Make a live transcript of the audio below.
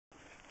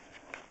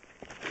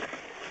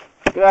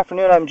Good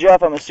afternoon, I'm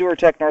Jeff. I'm a sewer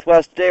tech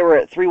Northwest. Today we're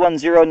at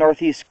 310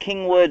 Northeast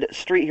Kingwood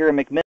Street here in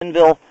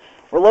McMinnville.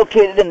 We're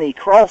located in the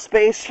crawl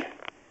space.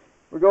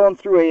 We're going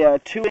through a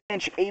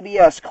 2-inch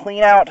ABS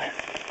cleanout.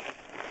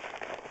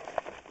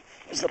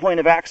 This is the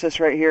point of access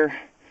right here.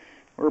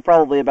 We're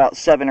probably about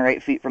 7 or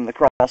 8 feet from the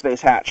crawl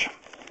space hatch.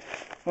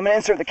 I'm going to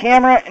insert the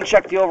camera and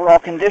check the overall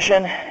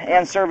condition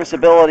and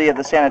serviceability of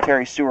the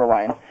sanitary sewer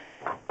line.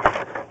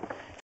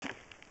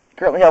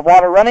 Currently have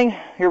water running.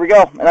 Here we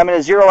go. And I'm going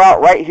to zero out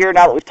right here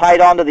now that we've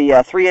tied onto the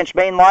 3-inch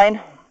main line.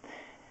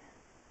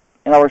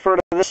 And I'll refer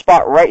to this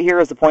spot right here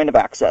as the point of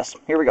access.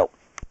 Here we go.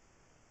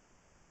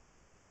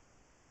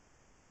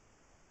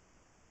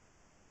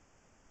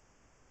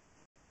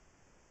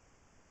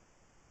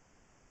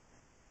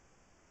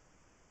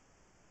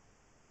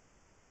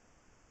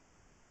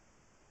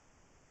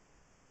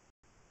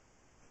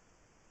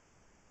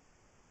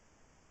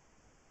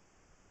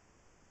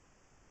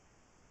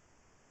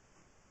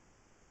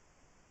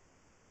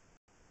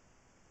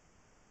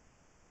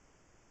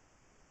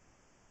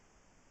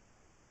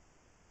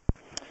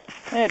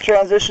 And it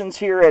transitions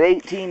here at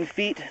 18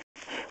 feet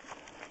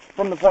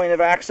from the point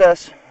of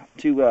access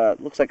to,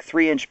 looks like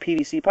 3-inch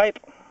PVC pipe.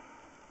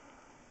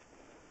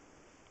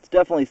 It's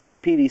definitely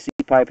PVC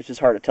pipe, it's just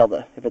hard to tell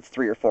if it's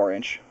 3 or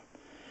 4-inch.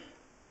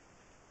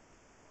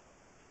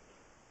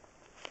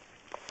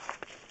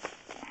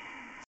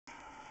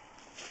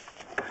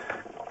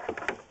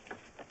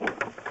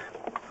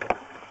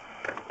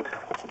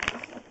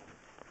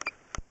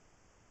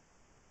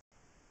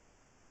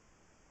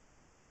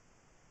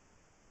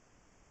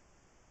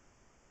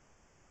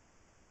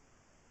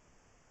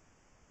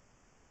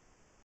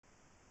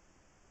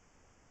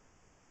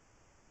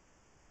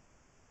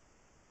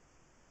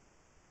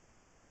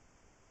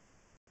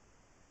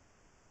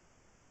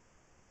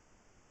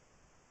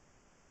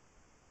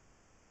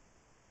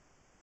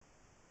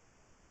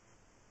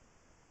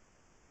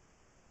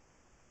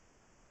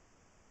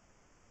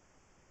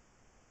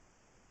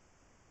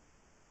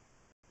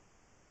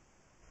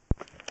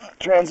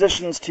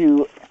 Transitions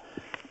to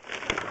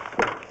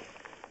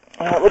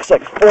it looks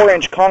like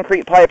 4-inch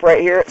concrete pipe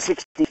right here at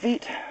 60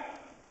 feet.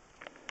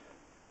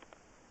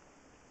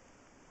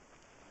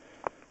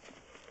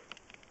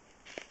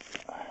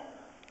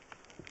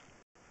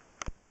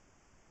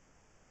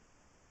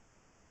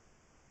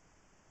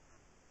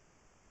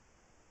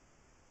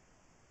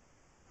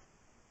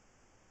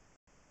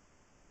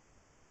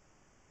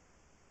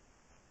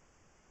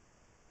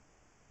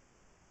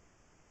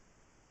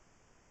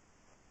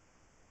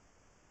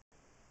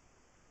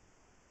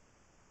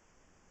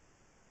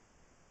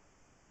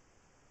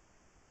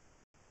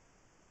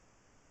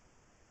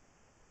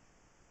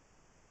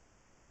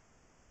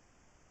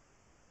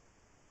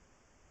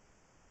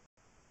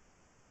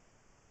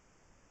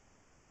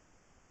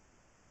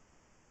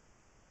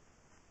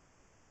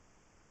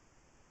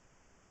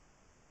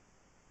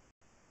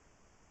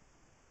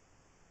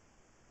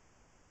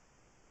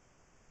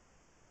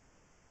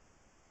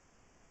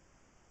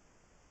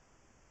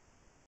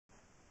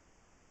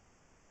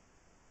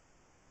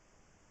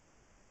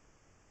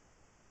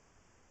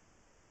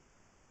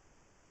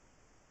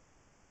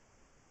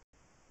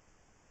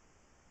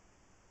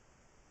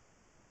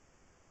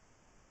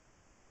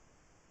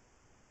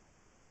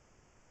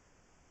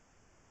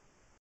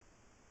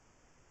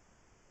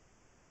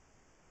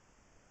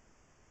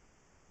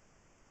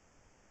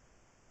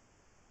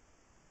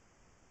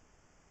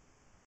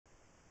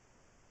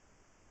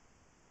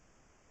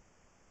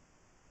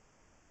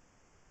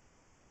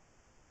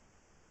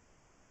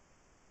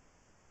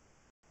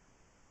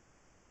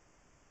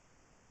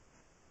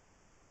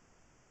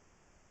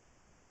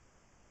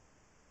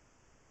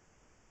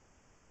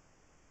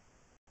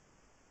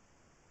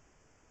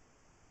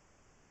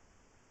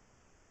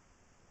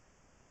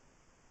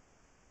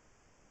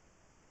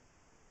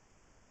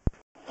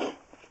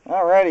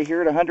 Alrighty,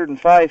 here at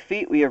 105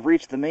 feet we have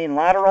reached the main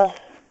lateral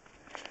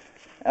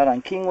out on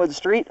Kingwood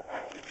Street.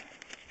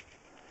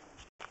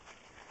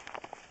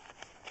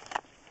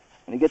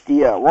 I'm going to get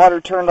the water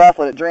turned off,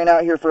 let it drain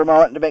out here for a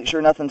moment to make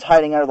sure nothing's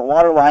hiding out of the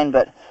water line,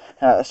 but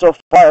so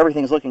far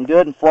everything's looking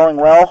good and flowing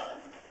well.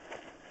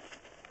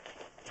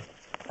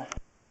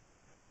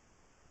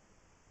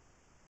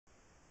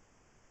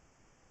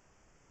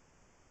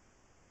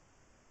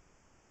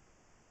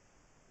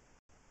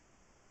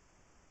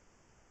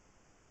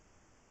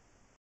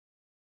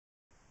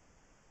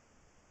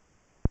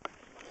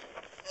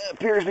 It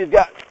appears we've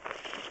got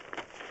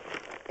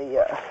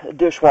a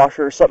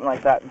dishwasher or something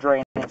like that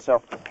draining,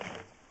 so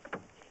a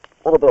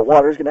little bit of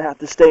water is going to have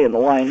to stay in the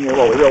line here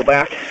while we roll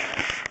back.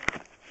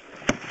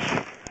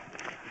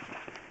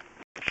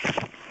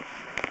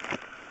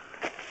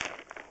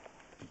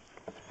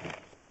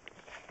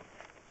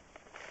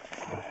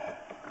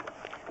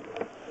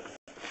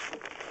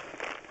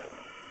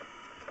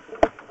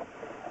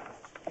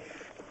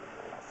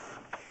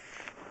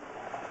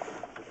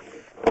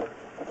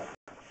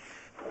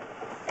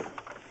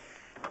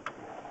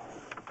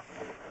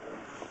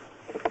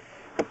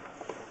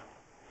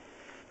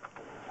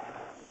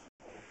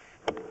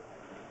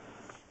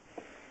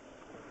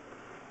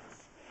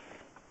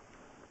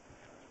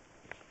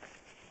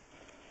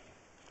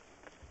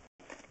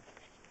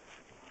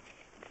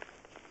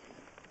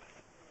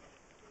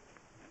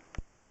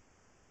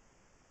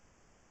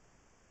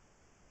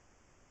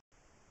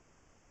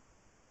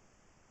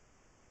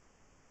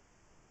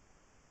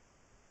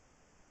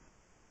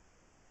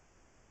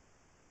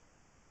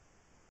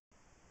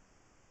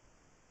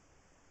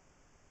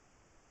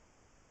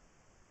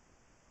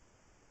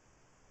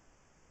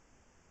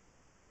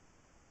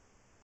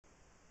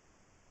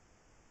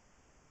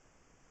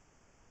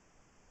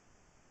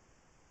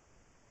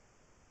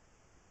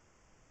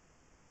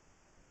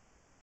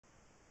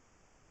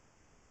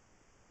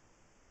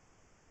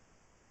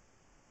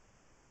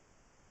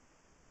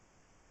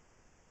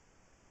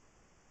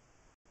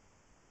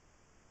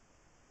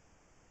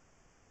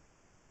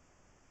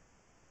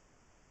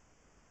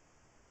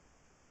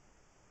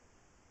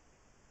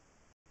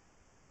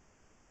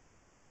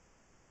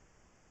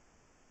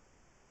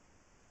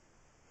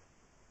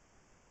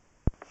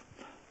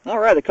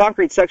 Alright, the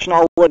concrete section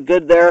all looked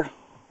good there.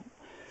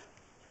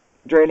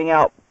 Draining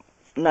out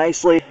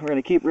nicely. We're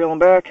going to keep reeling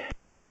back.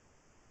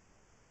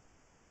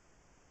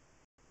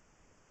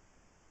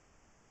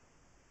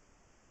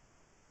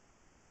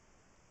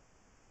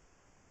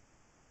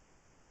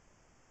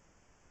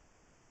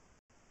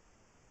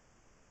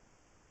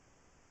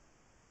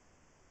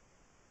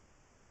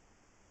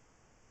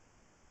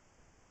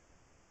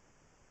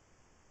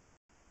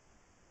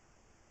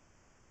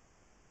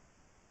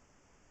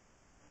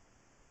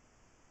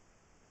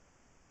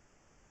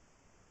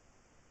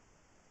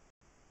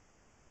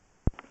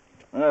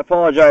 I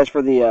apologize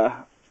for the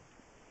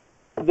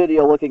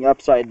video looking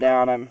upside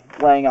down. I'm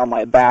laying on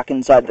my back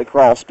inside the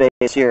crawl space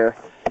here,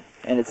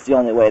 and it's the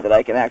only way that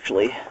I can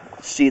actually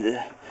see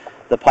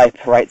the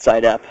pipe right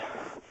side up.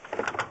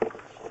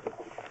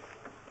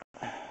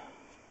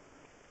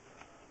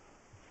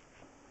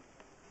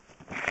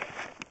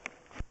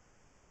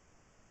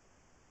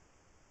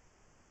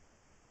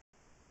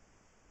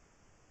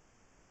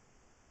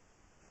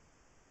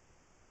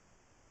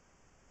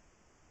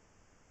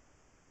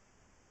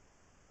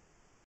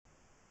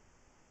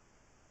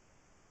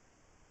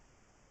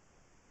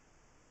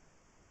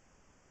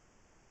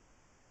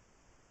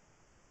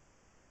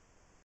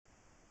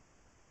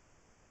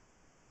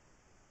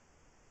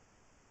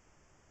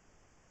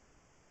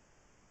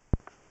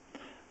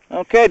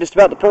 Okay, just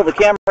about to pull the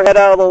camera head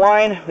out of the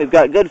line. We've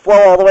got good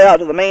flow all the way out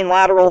to the main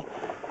lateral.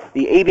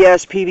 The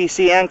ABS,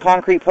 PVC, and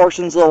concrete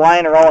portions of the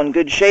line are all in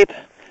good shape.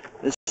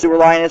 The sewer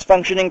line is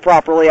functioning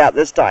properly at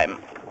this time.